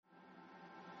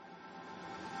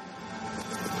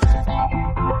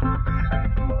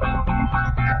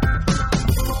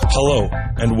Hello,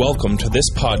 and welcome to this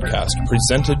podcast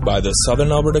presented by the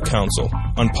Southern Alberta Council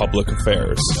on Public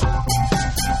Affairs.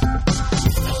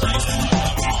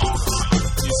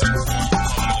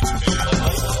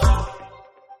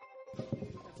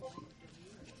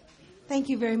 Thank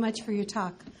you very much for your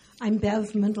talk. I'm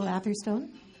Bev Mundell-Atherstone.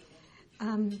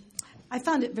 I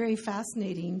found it very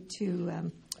fascinating to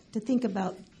think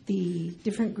about the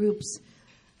different groups,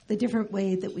 the different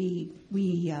way that we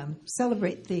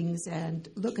celebrate things and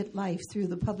look at life through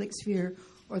the public sphere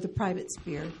or the private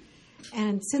sphere.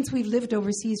 And since we've lived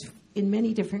overseas in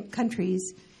many different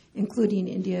countries, including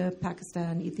India,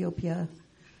 Pakistan, Ethiopia,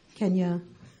 Kenya,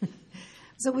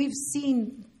 so we've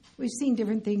seen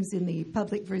different things in the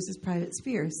public versus private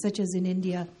sphere, such as in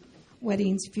India,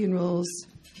 weddings, funerals,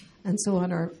 and so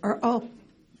on are all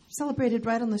celebrated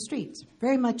right on the streets,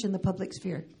 very much in the public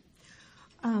sphere.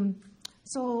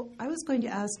 So I was going to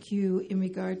ask you in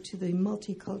regard to the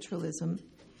multiculturalism,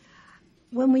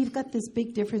 when we've got this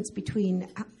big difference between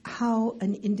how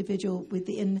an individual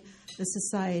within the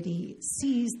society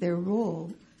sees their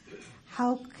role,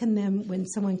 how can then, when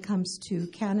someone comes to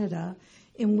Canada,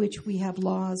 in which we have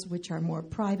laws which are more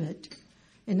private,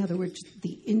 in other words,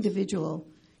 the individual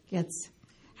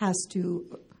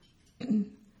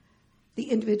the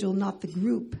individual, not the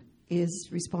group, is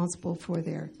responsible for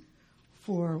their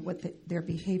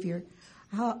behavior.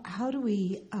 How do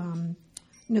we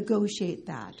negotiate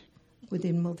that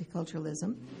within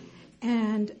multiculturalism?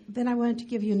 And then I wanted to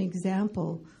give you an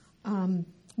example. When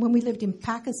we lived in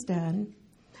Pakistan,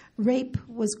 rape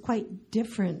was quite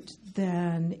different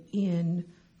than in,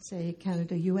 say,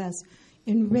 Canada, U.S.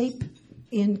 In rape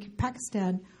in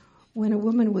Pakistan, when a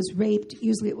woman was raped,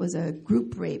 usually it was a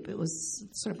group rape. It was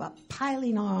sort of a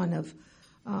piling on of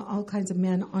all kinds of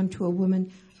men onto a woman.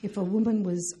 If a woman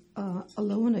was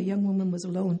alone, a young woman was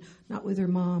alone, not with her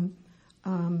mom,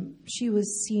 she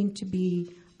was seen to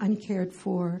be uncared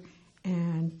for,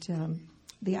 and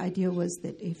the idea was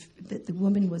that that the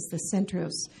woman was the center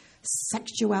of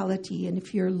sexuality, and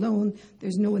if you're alone,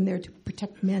 there's no one there to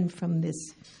protect men from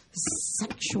this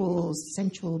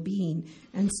sensual being,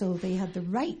 and so they had the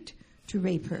right to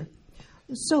rape her.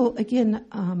 So again,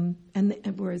 and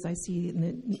whereas I see,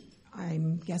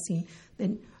 I'm guessing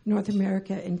that North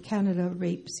America and Canada,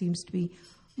 rape seems to be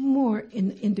more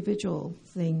an individual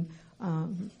thing.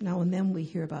 Now and then we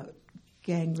hear about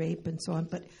gang rape and so on,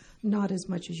 but not as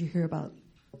much as you hear about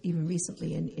even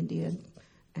recently in India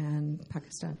and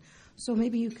Pakistan. So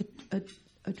maybe you could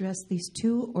address these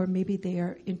two, or maybe they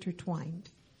are intertwined.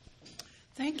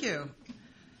 Thank you.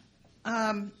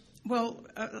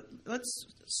 Let's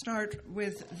start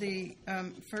with the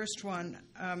first one.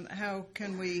 How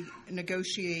can we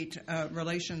negotiate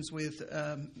relations with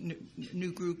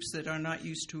new groups that are not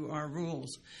used to our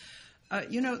rules?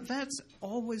 That's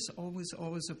always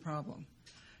a problem.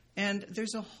 And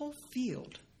there's a whole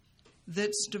field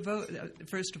that's devoted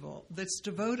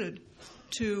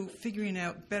to figuring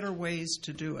out better ways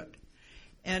to do it.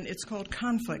 And it's called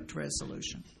conflict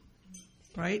resolution.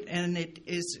 Right, and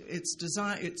it's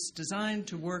designed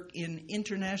to work in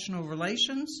international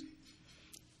relations,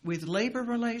 with labor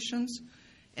relations,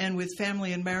 and with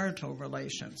family and marital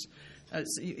relations.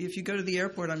 If you go to the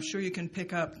airport, I'm sure you can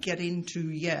pick up "Getting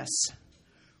to Yes"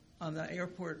 on the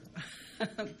airport.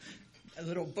 A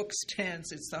little book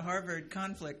stands. It's the Harvard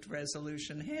Conflict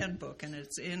Resolution Handbook, and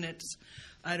it's in its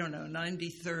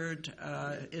 93rd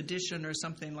edition or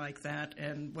something like that.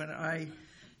 And when I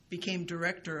became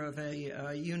director of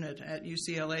a unit at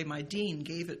UCLA, my dean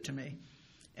gave it to me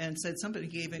and said, somebody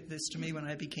gave this to me when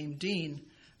I became dean,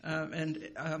 read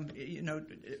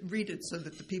it so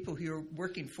that the people who you're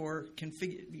working for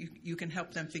you can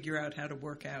help them figure out how to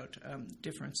work out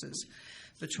differences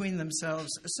between themselves.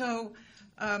 So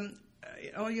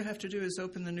all you have to do is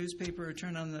open the newspaper or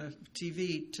turn on the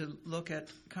TV to look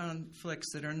at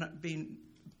conflicts that are not being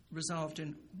resolved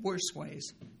in worse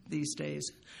ways these days,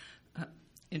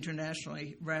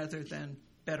 internationally, rather than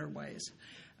better ways.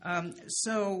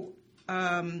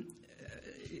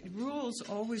 Rules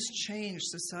always change.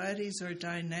 Societies are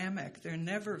dynamic. They're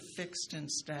never fixed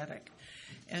and static.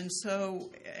 And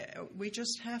so we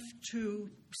just have to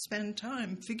spend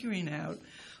time figuring out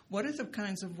what are the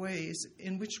kinds of ways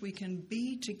in which we can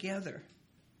be together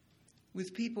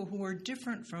with people who are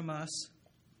different from us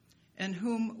and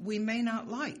whom we may not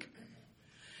like.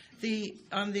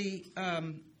 On the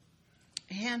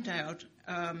handout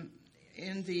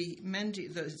in the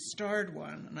starred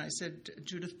one, and I said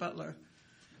Judith Butler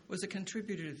was a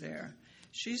contributor there.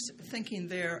 She's thinking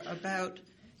there about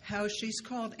how she's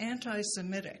called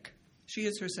anti-Semitic. She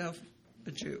is herself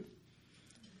a Jew,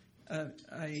 a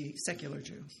secular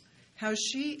Jew. how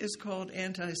she is called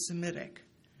anti-Semitic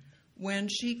when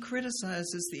she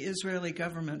criticizes the Israeli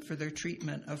government for their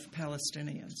treatment of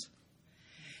Palestinians.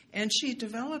 And she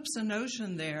develops a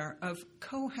notion there of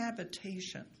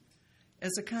cohabitation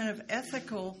as a kind of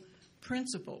ethical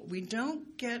principle. We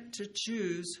don't get to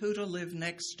choose who to live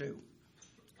next to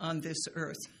on this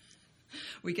earth.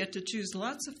 We get to choose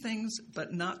lots of things,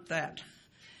 but not that.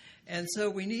 And so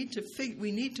we need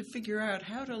to figure out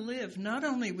how to live not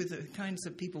only with the kinds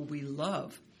of people we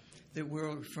love, that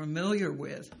we're familiar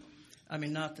with. I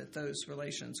mean, not that those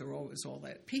relations are always all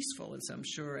that peaceful, as I'm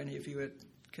sure any of you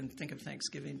can think of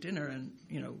Thanksgiving dinner and,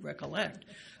 recollect.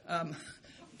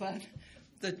 But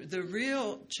the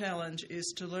real challenge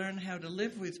is to learn how to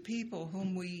live with people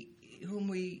whom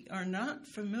we are not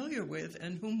familiar with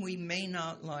and whom we may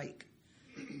not like.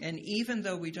 And even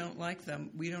though we don't like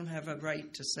them, we don't have a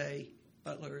right to say,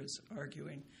 Butler is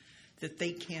arguing, that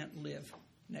they can't live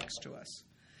next to us.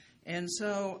 And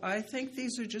so I think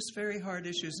these are just very hard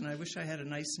issues, and I wish I had a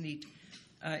nice, neat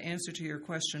answer to your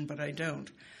question, but I don't.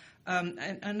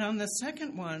 And on the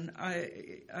second one,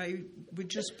 I would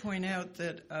just point out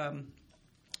that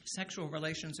sexual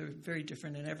relations are very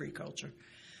different in every culture.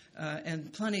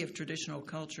 And plenty of traditional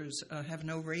cultures have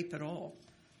no rape at all.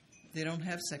 They don't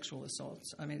have sexual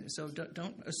assaults. I mean, so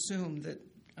don't assume that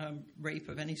rape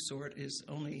of any sort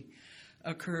only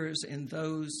occurs in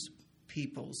those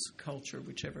people's culture,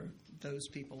 whichever those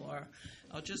people are.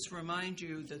 I'll just remind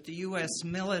you that the U.S.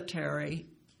 military,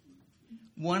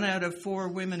 1 out of 4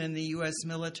 women in the U.S.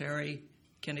 military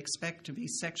can expect to be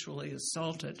sexually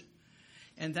assaulted.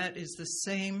 And that is the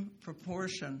same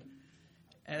proportion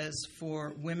as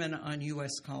for women on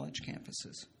U.S. college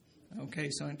campuses. Okay,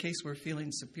 so in case we're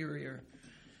feeling superior,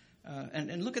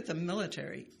 and look at the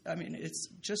military. I mean, it's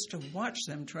just to watch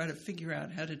them try to figure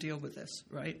out how to deal with this,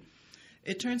 right?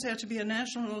 It turns out to be a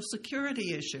national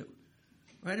security issue,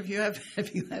 right? If you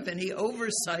have any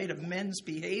oversight of men's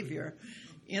behavior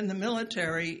in the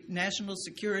military, national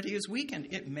security is weakened.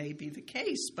 It may be the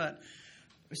case, but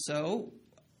so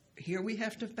here we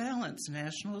have to balance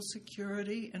national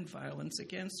security and violence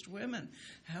against women.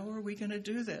 How are we going to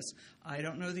do this? I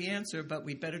don't know the answer, but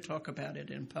we better talk about it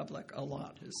in public a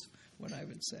lot, is what I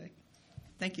would say.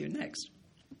 Thank you. Next.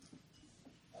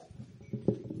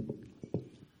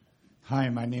 Hi,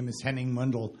 my name is Henning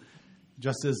Mundel.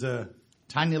 Just as a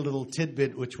tiny little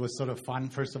tidbit, which was sort of fun,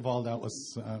 first of all, that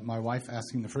was my wife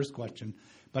asking the first question.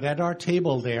 But at our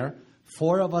table there,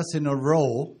 4 of us in a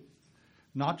row,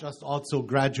 not just also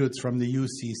graduates from the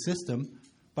UC system,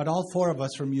 but all 4 of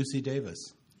us from UC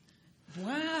Davis.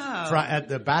 Wow. At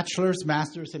the bachelor's,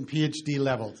 master's, and PhD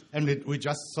levels. And we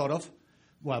just sort of,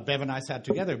 well, Bev and I sat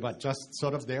together, but just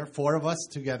sort of there, 4 of us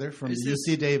together from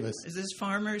UC Davis. Is this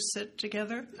farmers sit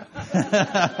together?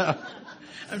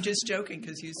 I'm just joking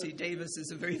because UC Davis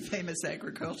is a very famous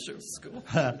agricultural school.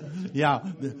 Yeah,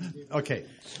 okay.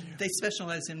 They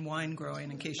specialize in wine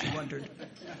growing, in case you wondered.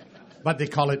 But they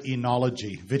call it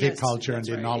enology, viticulture and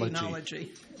right, enology. Enology.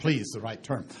 Please, the right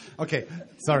term. Okay,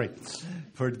 sorry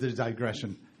for the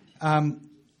digression.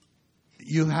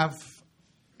 You have,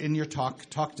 in your talk,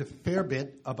 talked a fair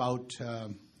bit about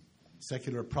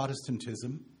secular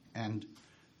Protestantism and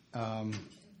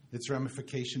its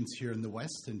ramifications here in the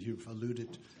West, and you've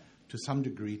alluded to some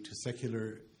degree to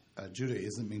secular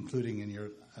Judaism, including in your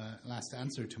last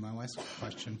answer to my wife's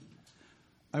question.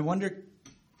 I wonder,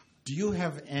 do you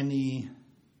have any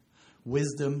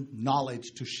wisdom,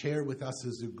 knowledge to share with us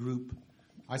as a group?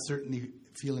 I certainly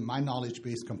feel in my knowledge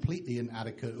base completely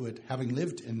inadequate, having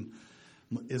lived in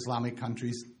Islamic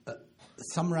countries,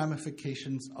 some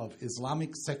ramifications of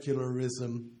Islamic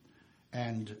secularism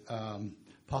and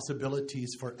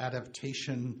possibilities for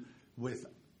adaptation with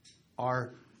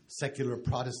our secular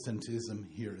Protestantism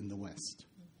here in the West.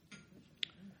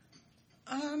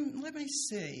 Let me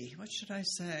see. What should I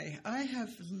say? I have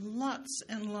lots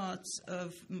and lots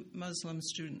of Muslim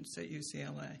students at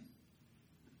UCLA.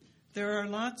 There are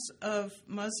lots of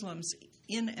Muslims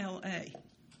in LA.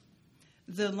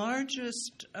 The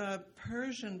largest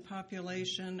Persian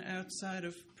population outside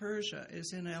of Persia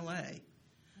is in LA.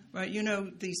 Right? You know,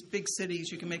 these big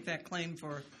cities, you can make that claim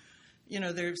for. You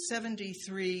know, there are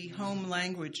 73 home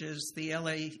languages the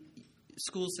LA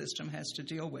school system has to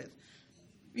deal with.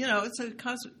 You know, it's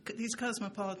these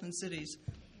cosmopolitan cities,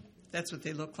 that's what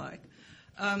they look like.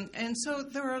 And so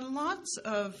there are lots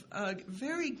of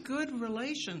very good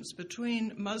relations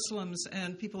between Muslims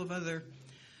and people of other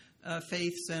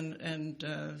faiths and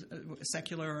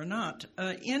secular or not.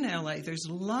 In LA, there's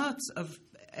lots of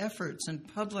efforts and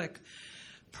public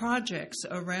projects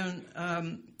around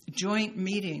joint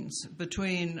meetings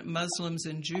between Muslims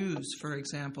and Jews, for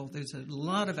example. There's a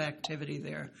lot of activity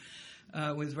there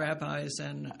with rabbis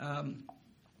and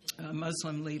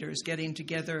Muslim leaders getting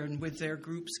together and with their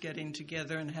groups getting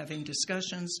together and having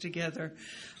discussions together,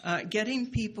 getting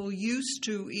people used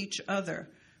to each other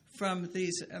from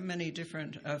these many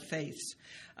different faiths.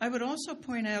 I would also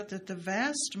point out that the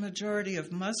vast majority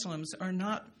of Muslims are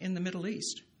not in the Middle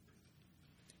East,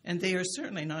 and they are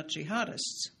certainly not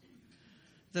jihadists.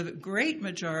 The great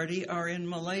majority are in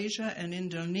Malaysia and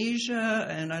Indonesia,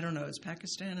 and I don't know, is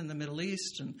Pakistan in the Middle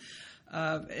East, and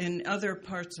in other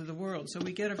parts of the world. So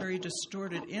we get a very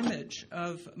distorted image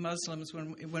of Muslims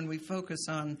when we focus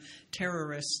on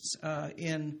terrorists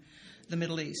in the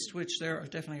Middle East, which there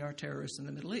definitely are terrorists in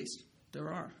the Middle East.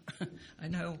 There are, I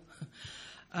know.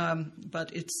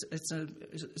 But so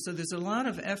there's a lot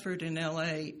of effort in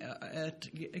LA at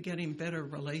getting better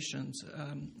relations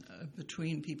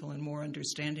between people and more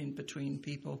understanding between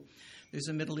people. There's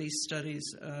a Middle East Studies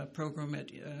program at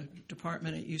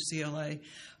department at UCLA.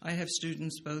 I have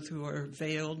students both who are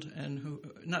veiled and who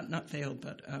not veiled,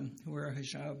 but who wear a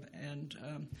hijab and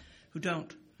who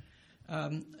don't.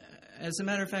 As a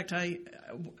matter of fact, I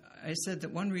said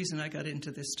that one reason I got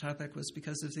into this topic was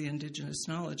because of the indigenous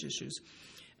knowledge issues.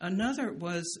 Another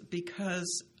was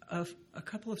because of a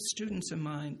couple of students of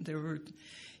mine. There were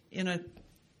in a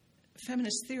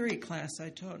feminist theory class I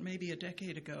taught maybe a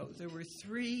decade ago. There were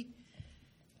three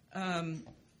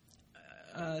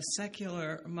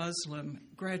secular Muslim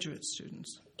graduate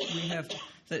students. We have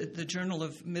the Journal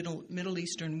of Middle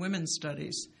Eastern Women's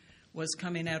Studies was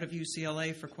coming out of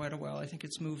UCLA for quite a while. I think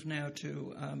it's moved now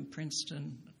to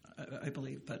Princeton, I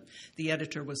believe, but the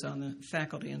editor was on the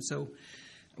faculty, and so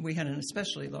we had an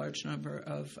especially large number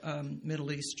of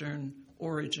Middle Eastern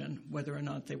origin, whether or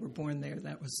not they were born there,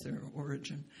 that was their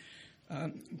origin,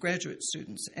 graduate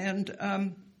students.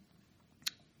 And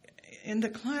in the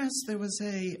class, there was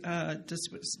a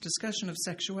discussion of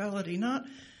sexuality, not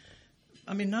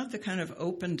the kind of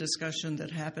open discussion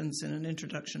that happens in an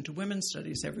introduction to women's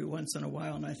studies every once in a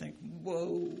while, and I think,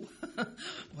 whoa,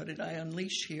 what did I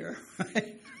unleash here?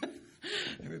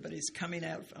 Everybody's coming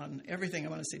out on everything. I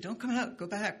want to say, don't come out, go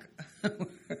back,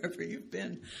 wherever you've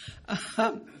been.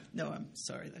 No, I'm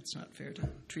sorry, that's not fair to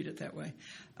treat it that way.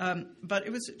 But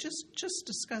it was just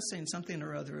discussing something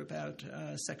or other about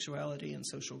sexuality and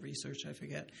social research, I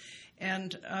forget.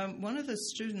 And one of the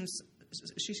students,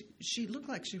 she looked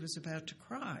like she was about to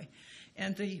cry.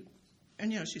 And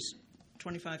she's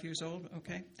 25 years old,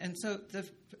 okay? And so the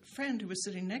friend who was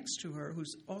sitting next to her,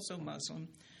 who's also Muslim,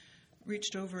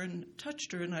 reached over and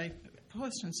touched her, and I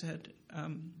paused and said,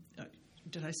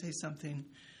 did I say something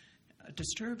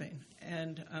disturbing?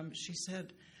 And she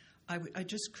said, I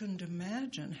just couldn't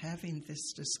imagine having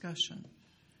this discussion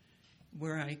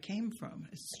where I came from.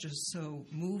 It's just so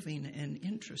moving and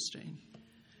interesting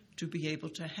to be able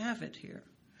to have it here.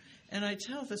 And I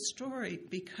tell the story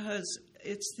because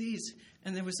it's these,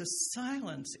 and there was a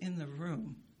silence in the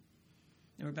room.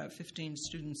 There were about 15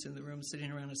 students in the room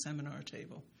sitting around a seminar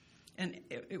table. And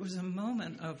it was a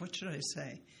moment of, what should I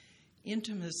say,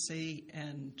 intimacy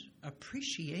and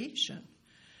appreciation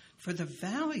for the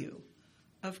value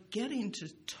of getting to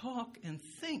talk and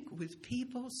think with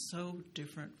people so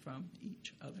different from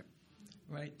each other,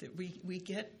 right? That we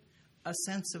get a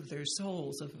sense of their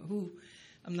souls, of who.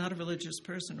 I'm not a religious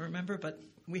person, remember, but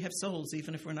we have souls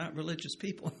even if we're not religious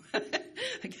people. I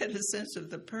get a sense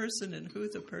of the person and who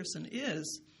the person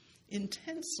is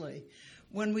intensely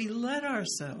when we let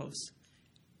ourselves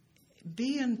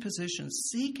be in positions,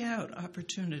 seek out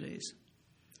opportunities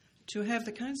to have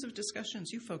the kinds of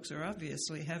discussions you folks are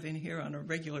obviously having here on a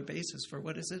regular basis for,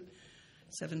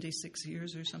 76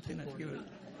 years or something? I forget.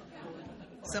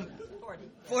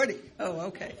 40. Oh,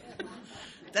 okay.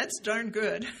 That's darn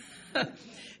good.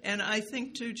 And I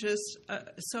think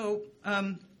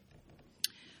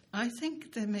I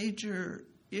think the major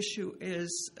issue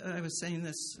is, I was saying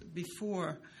this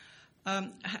before,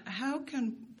 how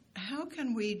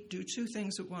can we do two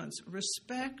things at once?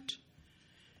 Respect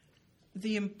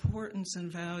the importance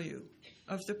and value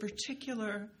of the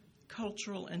particular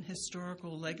cultural and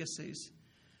historical legacies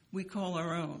we call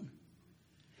our own,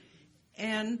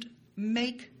 and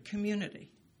make community.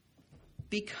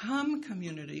 Become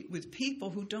community with people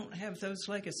who don't have those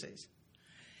legacies.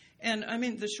 And,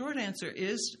 the short answer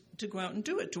is to go out and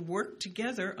do it, to work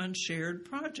together on shared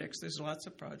projects. There's lots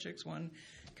of projects one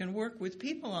can work with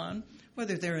people on,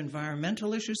 whether they're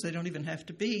environmental issues. They don't even have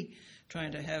to be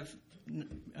trying to have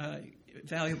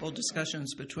valuable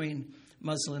discussions between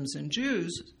Muslims and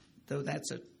Jews, though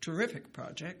that's a terrific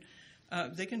project.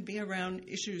 They can be around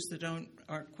issues that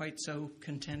aren't quite so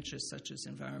contentious, such as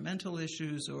environmental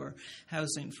issues or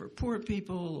housing for poor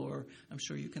people, or I'm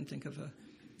sure you can think of a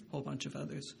whole bunch of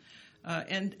others.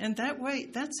 And that way,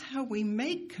 that's how we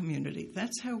make community.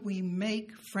 That's how we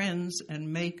make friends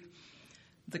and make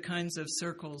the kinds of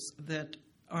circles that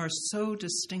are so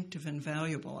distinctive and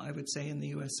valuable, I would say, in the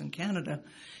U.S. and Canada,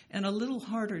 and a little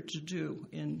harder to do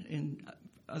in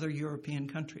other European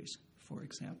countries, for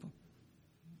example.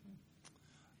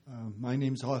 My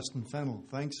name's Austin Fennell.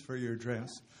 Thanks for your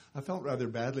address. I felt rather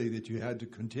badly that you had to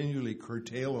continually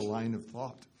curtail a line of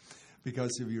thought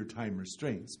because of your time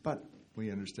restraints, but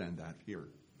we understand that here.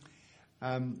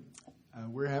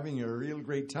 We're having a real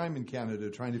great time in Canada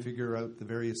trying to figure out the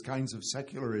various kinds of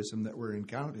secularism that we're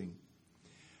encountering,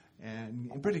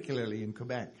 and particularly in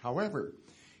Quebec. However,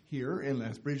 here in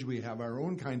Lethbridge, we have our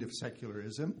own kind of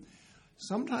secularism.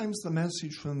 Sometimes the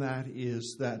message from that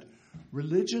is that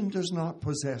religion does not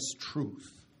possess truth.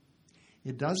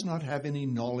 It does not have any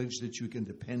knowledge that you can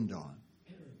depend on.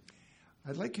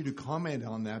 I'd like you to comment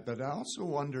on that, but I also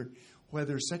wonder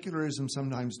whether secularism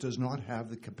sometimes does not have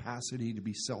the capacity to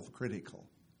be self-critical.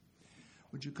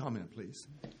 Would you comment, please?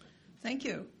 Thank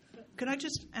you. Could I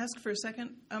just ask for a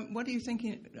second? What are you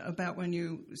thinking about when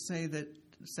you say that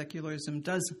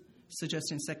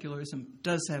suggesting secularism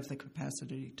does have the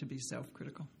capacity to be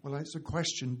self-critical? Well, it's a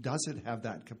question, does it have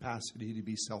that capacity to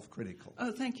be self-critical?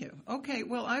 Oh, thank you. Okay,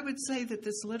 well, I would say that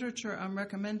this literature I'm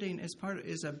recommending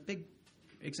is a big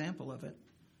example of it.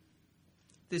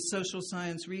 This Social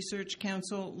Science Research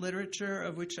Council literature,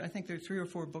 of which I think there are 3 or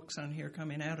 4 books on here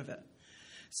coming out of it.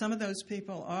 Some of those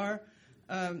people are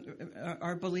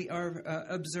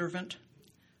observant.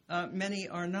 Many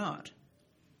are not.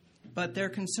 But they're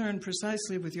concerned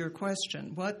precisely with your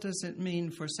question. What does it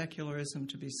mean for secularism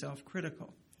to be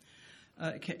self-critical?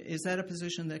 Is that a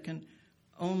position that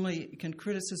can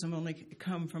criticism only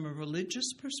come from a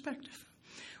religious perspective?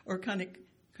 Or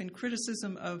can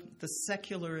criticism of the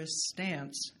secularist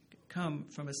stance come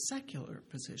from a secular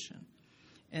position?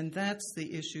 And that's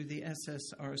the issue the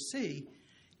SSRC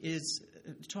is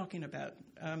talking about.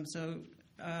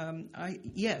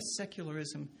 Yes,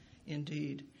 secularism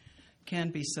indeed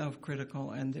can be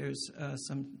self-critical, and there's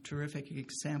some terrific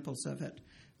examples of it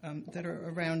that are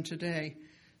around today.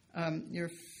 Your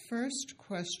first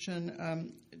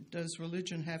question, does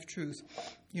religion have truth?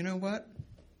 You know what?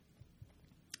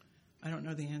 I don't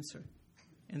know the answer,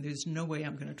 and there's no way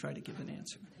I'm going to try to give an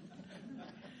answer.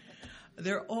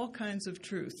 There are all kinds of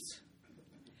truths.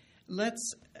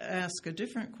 Let's ask a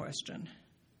different question.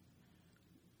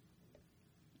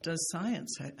 Does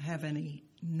science have any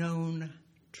known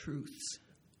truths?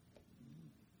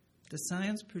 Does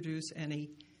science produce any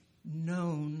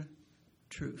known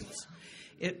truths?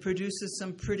 It produces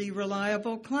some pretty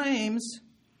reliable claims.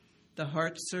 The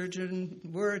heart surgeon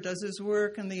does his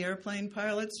work, and the airplane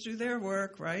pilots do their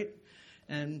work, right?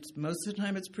 And most of the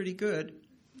time it's pretty good.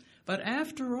 But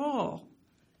after all,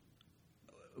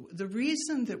 the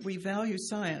reason that we value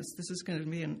science, this is going to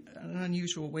be an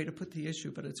unusual way to put the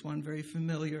issue, but it's one very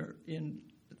familiar in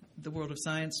the world of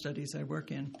science studies I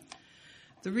work in.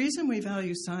 The reason we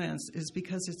value science is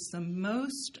because it's the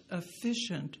most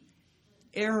efficient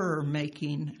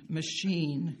error-making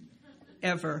machine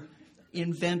ever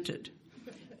invented.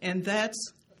 And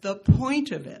that's the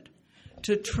point of it,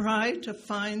 to try to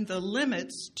find the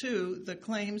limits to the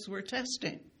claims we're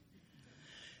testing.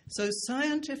 So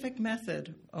scientific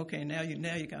method, okay, now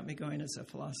you got me going as a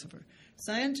philosopher.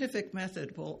 Scientific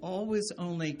method will always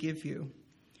only give you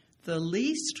the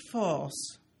least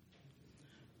false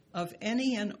of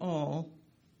only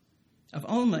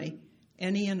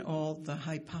any and all the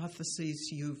hypotheses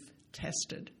you've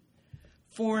tested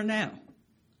for now.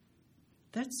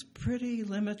 That's pretty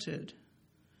limited,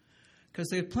 because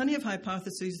there are plenty of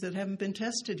hypotheses that haven't been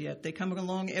tested yet. They come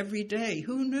along every day.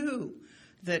 Who knew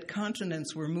that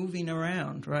continents were moving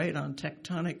around, right, on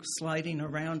sliding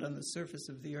around on the surface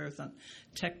of the Earth on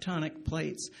tectonic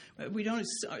plates? We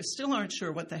still aren't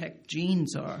sure what the heck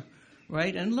genes are,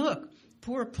 right? And look,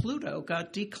 poor Pluto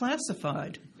got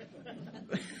declassified,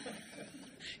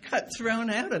 got thrown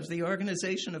out of the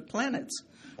Organization of Planets,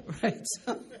 right?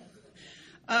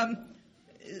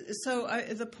 So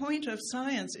the point of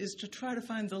science is to try to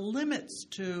find the limits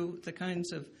to the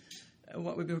kinds of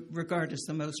what we regard as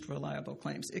the most reliable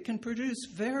claims. It can produce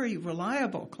very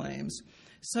reliable claims.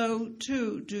 So,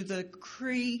 too, do the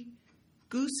Cree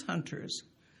goose hunters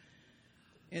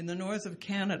in the north of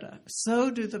Canada. So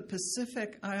do the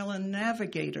Pacific Island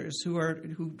navigators who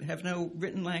have no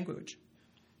written language.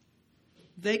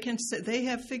 They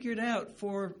have figured out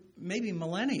for maybe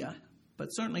millennia,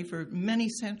 but certainly for many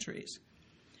centuries,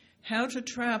 how to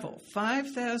travel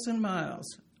 5,000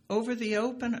 miles over the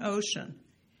open ocean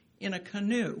in a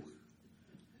canoe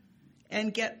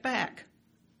and get back.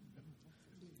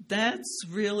 That's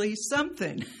really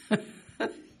something.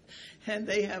 And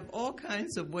they have all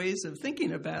kinds of ways of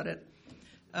thinking about it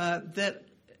that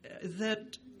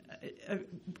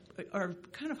are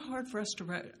kind of hard for us to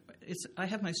wrap. I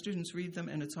have my students read them,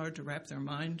 and it's hard to wrap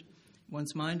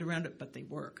one's mind around it, but they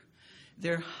work.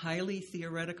 They're highly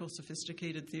theoretical,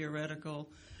 sophisticated theoretical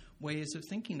ways of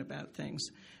thinking about things.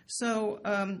 So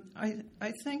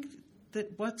I think that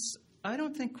I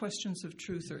don't think questions of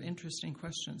truth are interesting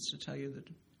questions, to tell you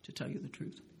the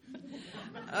truth.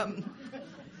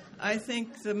 I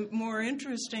think the more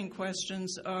interesting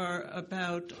questions are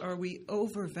about, are we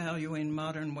overvaluing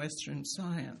modern Western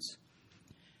science?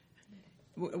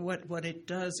 What it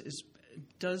does is,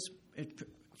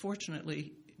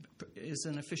 fortunately, is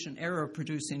an efficient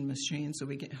error-producing machine, so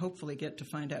we hopefully get to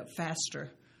find out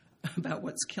faster about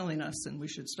what's killing us, and we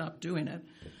should stop doing it.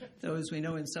 Though, as we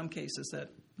know in some cases, that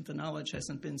the knowledge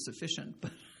hasn't been sufficient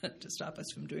to stop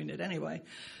us from doing it anyway.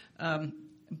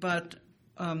 But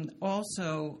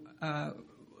also,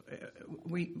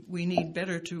 we need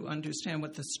better to understand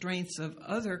what the strengths of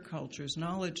other cultures'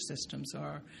 knowledge systems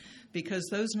are, because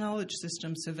those knowledge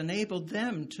systems have enabled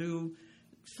them to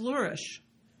flourish.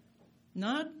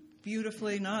 Not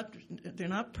beautifully, they're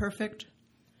not perfect,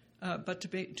 but to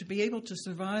be able to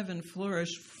survive and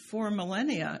flourish for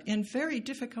millennia in very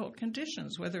difficult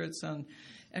conditions, whether it's on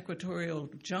equatorial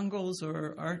jungles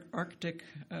or Arctic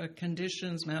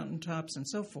conditions, mountaintops, and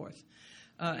so forth.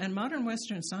 And modern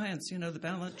Western science, the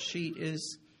balance sheet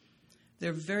is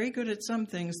they're very good at some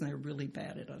things and they're really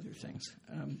bad at other things.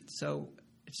 So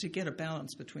to get a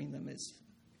balance between them is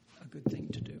a good thing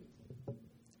to do.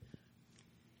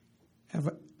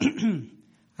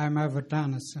 I'm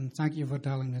Evertanus, and thank you for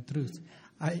telling the truth.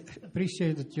 I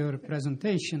appreciated your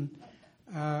presentation,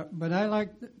 but I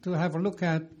like to have a look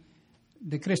at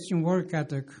the Christian work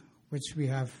ethic, which we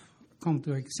have come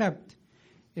to accept.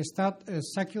 Is that a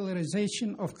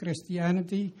secularization of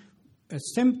Christianity, a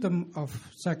symptom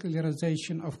of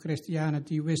secularization of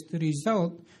Christianity, with the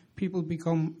result people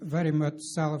become very much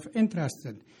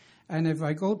self-interested? And if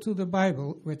I go to the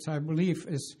Bible, which I believe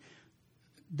is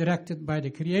directed by the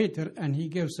Creator, and He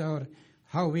gives our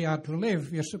how we are to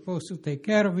live, we are supposed to take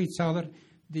care of each other.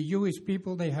 The Jewish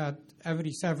people, they had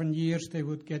every 7 years, they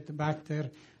would get back their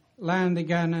land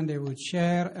again, and they would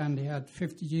share, and they had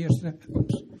 50 years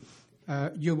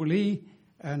Jubilee,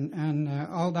 and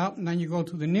all that. And then you go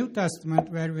to the New Testament,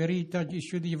 where we read that you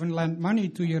should even lend money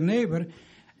to your neighbor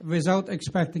without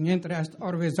expecting interest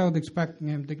or without expecting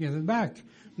him to give it back.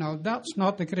 Now, that's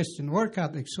not the Christian work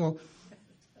ethic. So,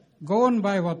 going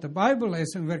by what the Bible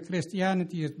is and where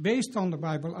Christianity is based on the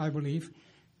Bible, I believe,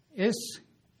 is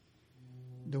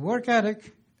the work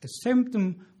ethic a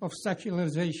symptom of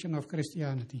secularization of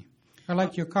Christianity. I'd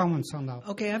like your comments on that.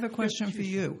 Okay, I have a question for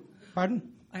you. Pardon?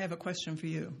 I have a question for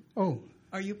you. Oh.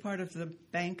 Are you part of the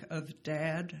Bank of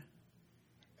Dad?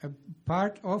 A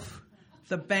part of?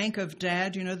 The Bank of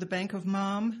Dad, the Bank of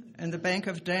Mom and the Bank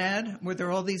of Dad, where there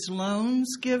are all these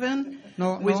loans given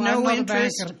with no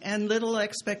interest and little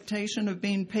expectation of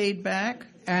being paid back?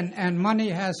 And money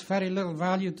has very little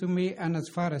value to me, and as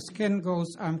far as skin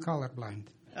goes, I'm colorblind.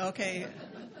 Okay.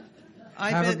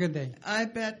 Have a good day. I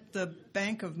bet the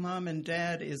Bank of Mom and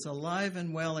Dad is alive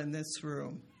and well in this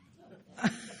room.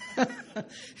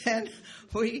 And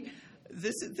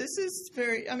this is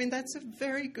very, that's a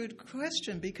very good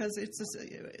question, because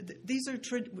these are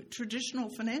traditional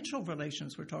financial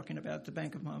relations we're talking about, the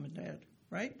Bank of Mom and Dad,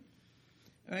 right?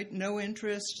 Right? No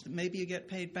interest, maybe you get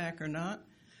paid back or not.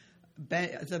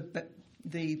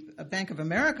 The Bank of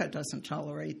America doesn't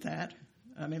tolerate that.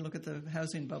 Look at the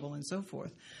housing bubble and so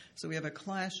forth. So we have a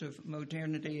clash of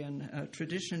modernity and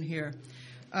tradition here.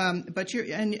 But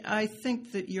I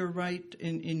think that you're right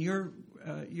in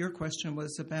your question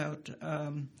was about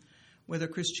whether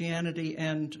Christianity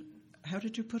and, how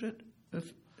did you put it?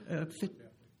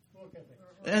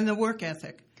 And the work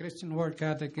ethic. Christian work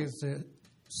ethic is a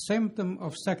symptom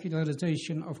of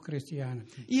secularization of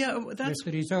Christianity. Yeah, that's... It's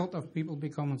the result of people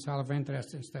becoming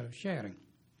self-interested instead of sharing.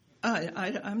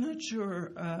 I'm not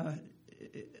sure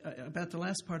about the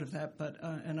last part of that, but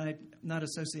and I'm not a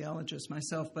sociologist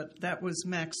myself, but that was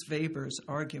Max Weber's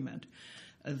argument,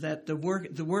 that the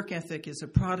work ethic is a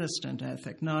Protestant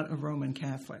ethic, not a Roman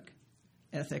Catholic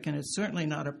ethic, and it's certainly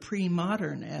not a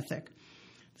pre-modern ethic.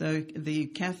 The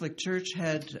Catholic Church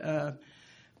had,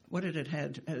 what did it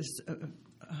had?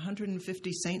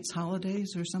 150 saints'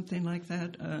 holidays or something like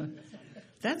that.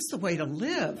 that's the way to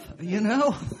live, you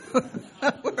know.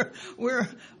 we're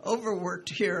overworked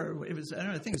here. It was, I don't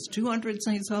know, I think it's 200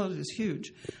 St. Saul. It was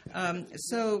huge.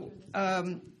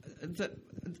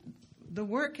 The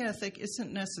work ethic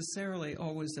isn't necessarily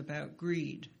always about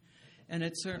greed, and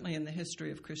it certainly in the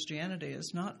history of Christianity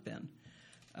has not been.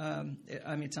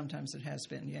 I mean, sometimes it has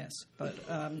been, yes, but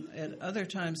at other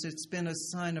times it's been a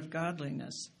sign of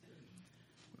godliness.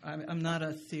 I'm not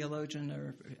a theologian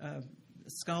or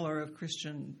scholar of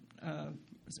Christian,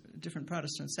 different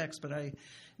Protestant sects, but I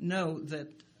know that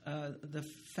the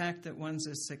fact that one's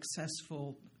as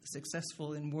successful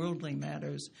in worldly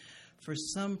matters for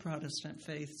some Protestant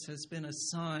faiths has been a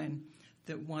sign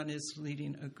that one is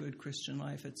leading a good Christian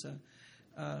life. It's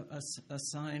a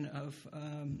sign of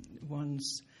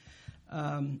one's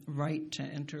right to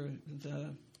enter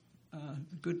the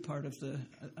good part of the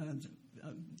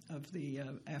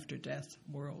after death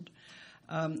world.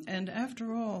 And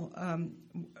after all,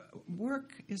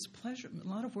 work is pleasure. A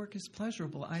lot of work is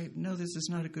pleasurable. I know this is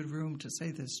not a good room to say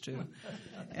this to,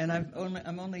 and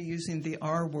I'm only using the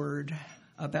R word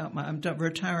about I'm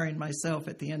retiring myself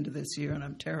at the end of this year, and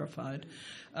I'm terrified.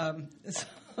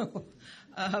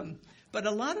 But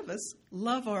a lot of us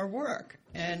love our work,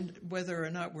 and whether or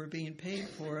not we're being paid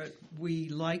for it, we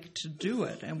like to do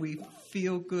it, and we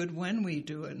feel good when we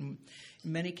do it. And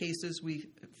in many cases, we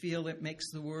feel it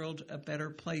makes the world a better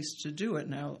place to do it.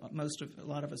 Now, a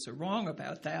lot of us are wrong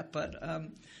about that, but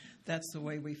that's the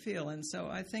way we feel. And so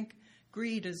I think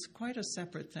greed is quite a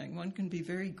separate thing. One can be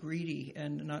very greedy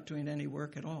and not doing any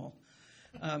work at all,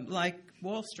 like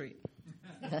Wall Street.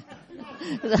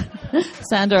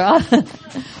 Sandra,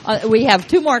 we have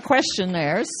two more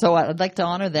questionnaires, so I'd like to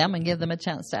honor them and give them a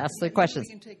chance to ask their questions.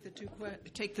 We can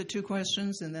take the two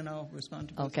questions, and then I'll respond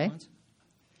to both Okay. at once.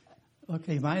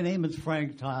 Okay, my name is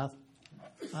Frank Toth.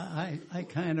 I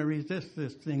kind of resist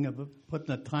this thing of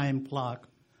putting a time clock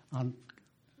on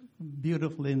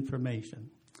beautiful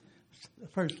information.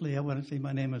 Firstly, I want to say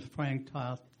my name is Frank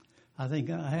Toth. I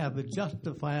think I have a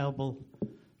justifiable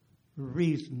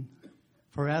reason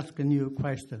for asking you a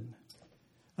question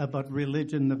about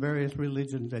religion, the various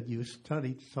religions that you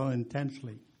studied so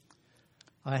intensely.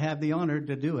 I have the honor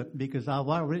to do it because I've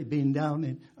already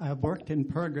been I've worked in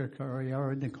purgatory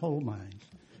or in the coal mines.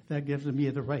 That gives me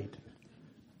the right.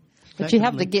 But you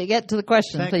have to get to the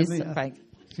question, please, Frank.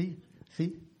 See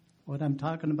what I'm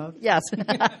talking about? Yes.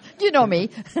 You know me.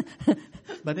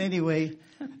 But anyway,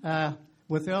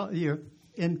 with all your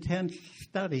intense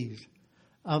studies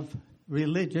of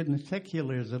religion and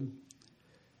secularism,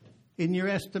 in your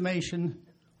estimation,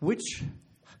 which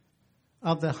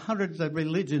of the hundreds of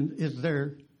religions is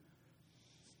there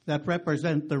that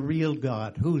represent the real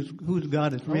God? Whose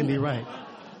God is really right?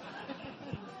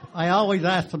 I always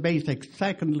ask the basics.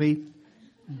 Secondly,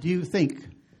 do you think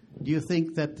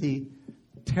that the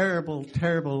terrible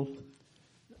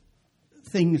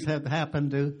things have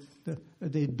happened to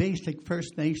the basic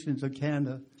First Nations of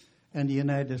Canada and the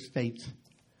United States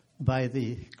by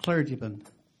the clergymen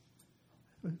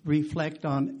reflect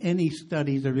on any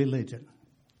studies of religion?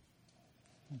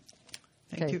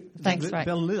 Thank you. Thanks, Frank.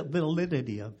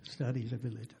 Validity of studies of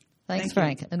religion. Thanks,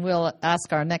 Frank. And we'll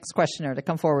ask our next questioner to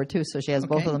come forward, too, so she has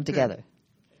both of them together.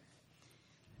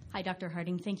 Hi, Dr.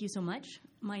 Harding. Thank you so much.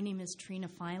 My name is Trina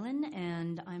Filan,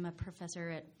 and I'm a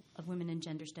professor of Women and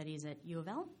Gender Studies at U of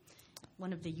L,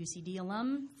 one of the UCD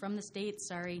alum from the States,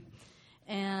 sorry.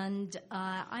 And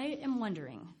I am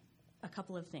wondering a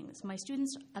couple of things. My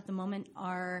students at the moment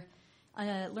are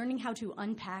learning how to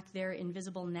unpack their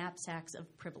invisible knapsacks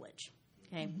of privilege.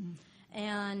 Okay,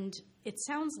 and it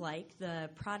sounds like the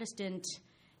Protestant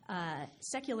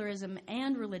secularism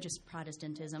and religious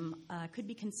Protestantism could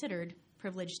be considered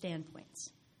privileged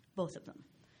standpoints, both of them,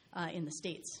 in the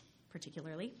States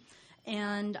particularly.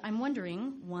 And I'm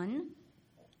wondering, one,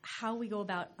 how we go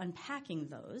about unpacking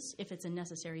those, if it's a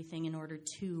necessary thing in order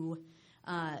to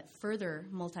further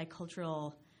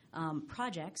multicultural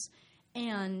projects.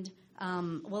 And,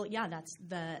 that's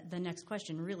the next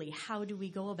question, really. How do we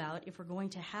go about, if we're going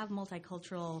to have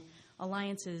multicultural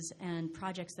alliances and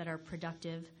projects that are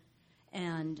productive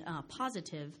and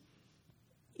positive,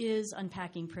 is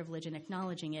unpacking privilege and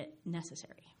acknowledging it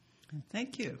necessary?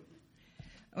 Thank you.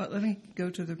 Well, let me go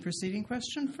to the preceding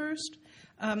question first.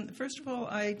 First of all,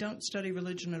 I don't study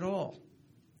religion at all.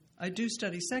 I do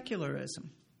study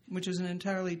secularism, which is an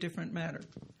entirely different matter.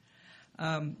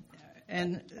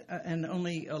 And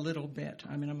only a little bit.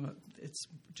 I mean, it's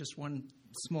just one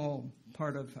small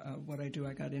part of what I do.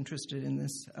 I got interested in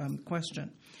this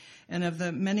question. And of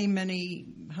the many, many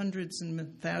hundreds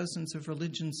and thousands of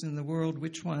religions in the world,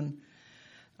 which one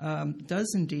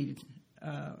does indeed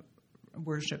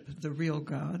worship the real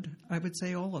God. I would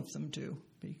say all of them do,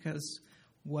 because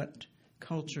what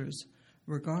cultures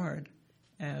regard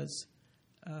as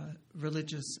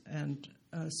religious and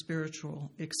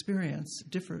spiritual experience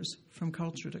differs from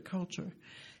culture to culture.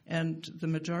 And the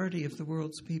majority of the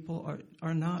world's people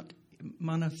are not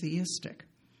monotheistic.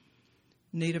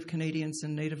 Native Canadians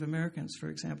and Native Americans, for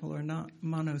example, are not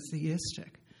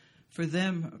monotheistic. For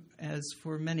them, as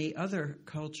for many other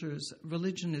cultures,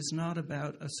 religion is not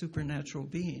about a supernatural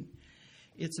being.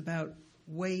 It's about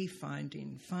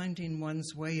way-finding, finding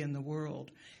one's way in the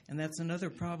world. And that's another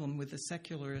problem with the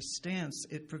secularist stance.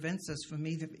 It prevents us from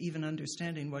even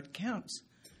understanding what counts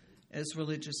as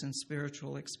religious and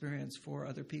spiritual experience for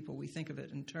other people. We think of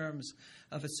it in terms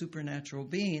of a supernatural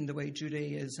being, the way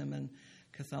Judaism and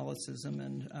Catholicism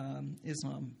and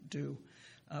Islam do.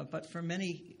 But for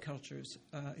many cultures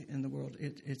in the world,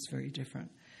 it's very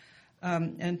different.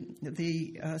 And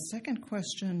the second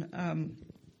question,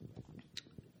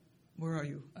 where are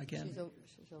you again?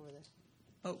 She's over there.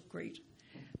 Oh, great.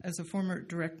 As a former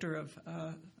director of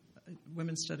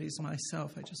women's studies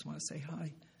myself, I just want to say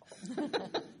hi.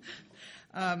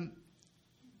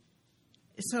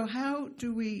 So how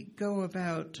do we go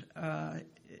about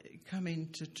coming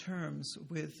to terms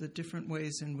with the different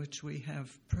ways in which we have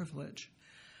privilege?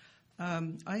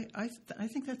 I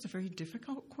think that's a very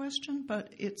difficult question,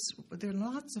 but there are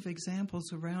lots of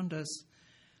examples around us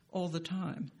all the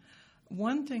time.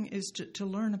 One thing is to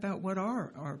learn about what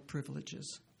are our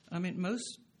privileges. I mean,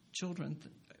 most children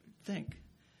think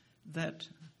that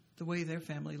the way their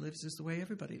family lives is the way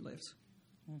everybody lives.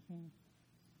 Mm-hmm.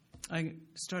 I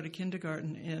started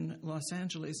kindergarten in Los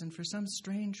Angeles, and for some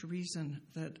strange reason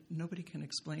that nobody can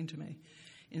explain to me,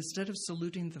 instead of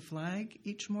saluting the flag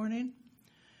each morning,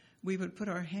 we would put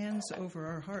our hands over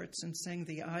our hearts and sing,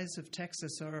 "The eyes of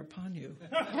Texas are upon you."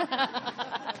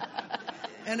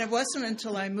 And it wasn't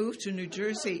until I moved to New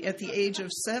Jersey at the age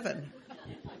of 7,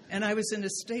 and I was in a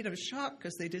state of shock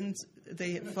because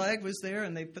the flag was there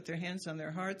and they put their hands on their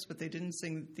hearts, but they didn't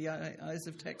sing "The eyes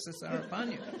of Texas are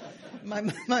upon you."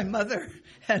 My mother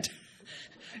had,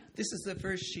 this is the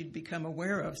first she'd become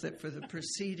aware of, that for the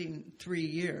preceding 3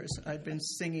 years I'd been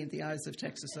singing "The eyes of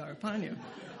Texas are upon you"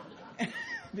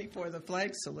 before the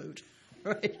flag salute,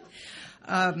 right?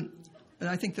 And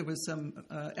I think there was some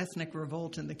ethnic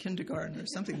revolt in the kindergarten or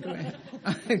something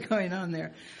going on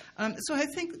there. So I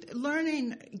think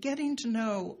getting to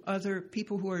know other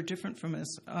people who are different from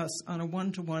us on a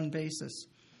one-to-one basis.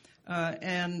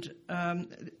 And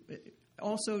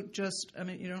also just,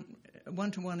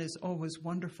 one-to-one is always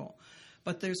wonderful.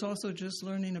 But there's also just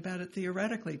learning about it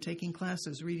theoretically, taking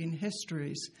classes, reading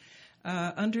histories,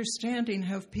 understanding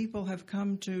how people have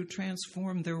come to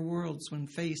transform their worlds when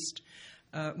faced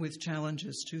with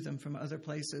challenges to them from other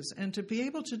places, and to be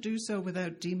able to do so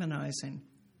without demonizing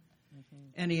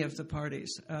any of the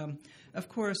parties. Of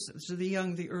course, to the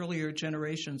young, the earlier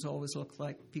generations always look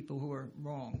like people who are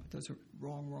wrong. Those are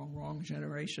wrong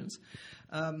generations.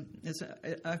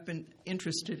 I've been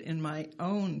interested in my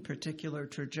own particular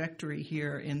trajectory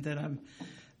here, in that I've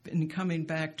been coming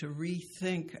back to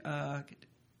rethink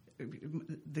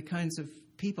the kinds of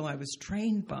people I was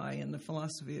trained by in the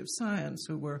philosophy of science,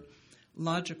 who were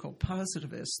logical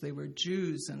positivists. They were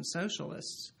Jews and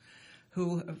socialists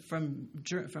who, from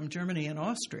Germany and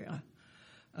Austria,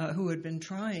 who had been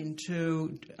trying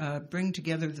to bring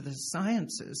together the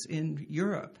sciences in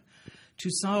Europe to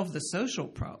solve the social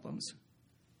problems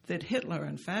that Hitler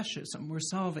and fascism were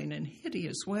solving in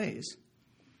hideous ways.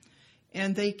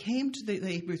 And they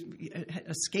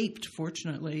escaped,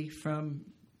 fortunately, from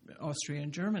Austria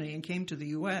and Germany and came to the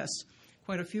U.S.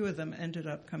 Quite a few of them ended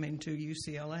up coming to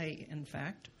UCLA, in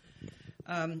fact.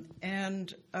 There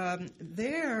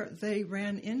they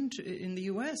ran into, in the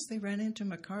U.S., they ran into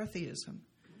McCarthyism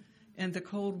and the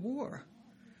Cold War,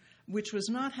 which was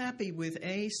not happy with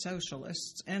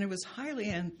socialists, and it was highly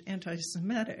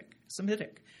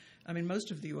anti-Semitic. I mean,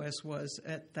 most of the U.S. was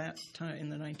at that time in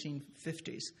the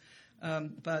 1950s.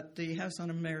 But the House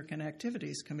Un-American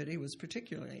Activities Committee was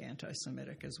particularly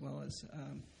anti-Semitic, as well as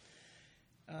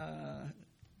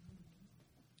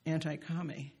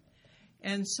anti-commie.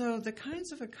 And so the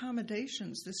kinds of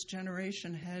accommodations this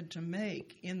generation had to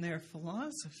make in their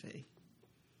philosophy,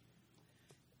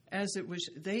 as it was,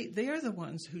 they are the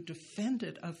ones who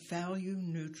defended a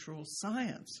value-neutral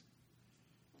science.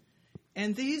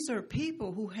 And these are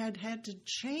people who had to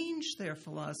change their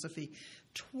philosophy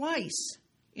twice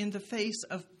in the face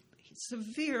of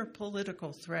severe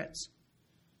political threats,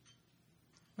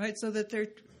 right? So that their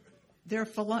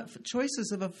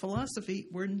choices of a philosophy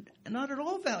were not at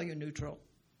all value neutral.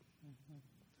 Mm-hmm.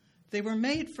 They were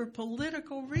made for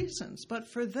political reasons, but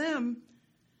for them,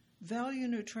 value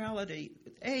neutrality,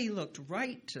 A, looked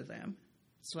right to them.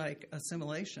 It's like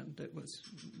assimilation that we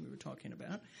were talking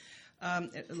about.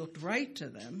 It looked right to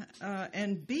them.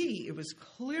 And B, it was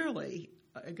clearly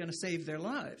going to save their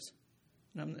lives.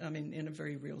 I mean, in a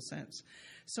very real sense.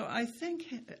 So I think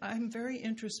I'm very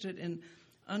interested in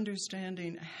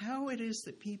understanding how it is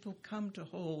that people come to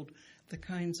hold the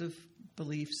kinds of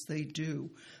beliefs they do.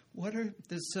 What are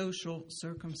the social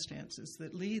circumstances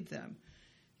that lead them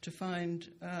to find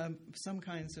some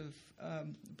kinds of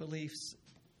beliefs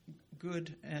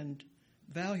good and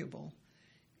valuable?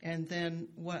 And then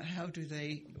what do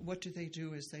they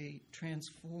do as they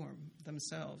transform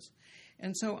themselves?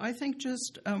 And so I think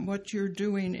just what you're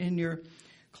doing in your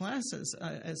classes,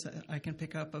 as I can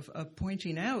pick up, of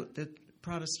pointing out that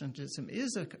Protestantism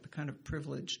is a kind of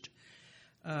privileged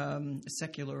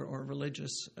secular or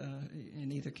religious,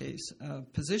 in either case,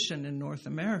 position in North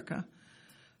America.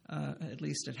 At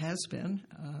least it has been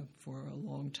for a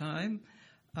long time.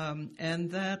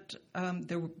 And that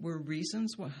there were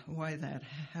reasons why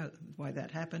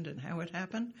that happened and how it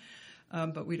happened,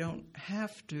 but we don't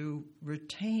have to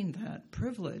retain that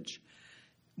privilege,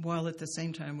 while at the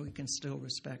same time we can still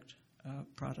respect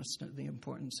the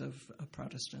importance of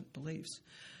Protestant beliefs.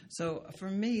 So for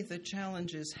me, the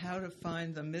challenge is how to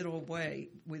find the middle way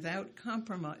without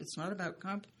compromise. It's not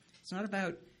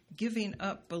about giving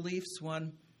up beliefs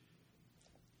one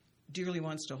dearly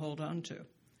wants to hold on to.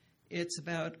 It's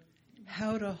about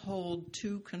how to hold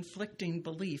two conflicting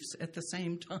beliefs at the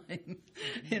same time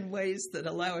in ways that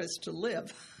allow us to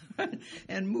live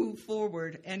and move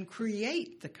forward and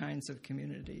create the kinds of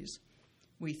communities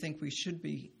we think we should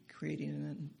be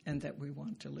creating and that we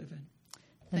want to live in.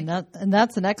 And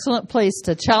that's an excellent place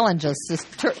to challenge us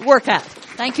to work at.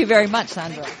 Thank you very much,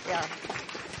 Sandra. Yeah.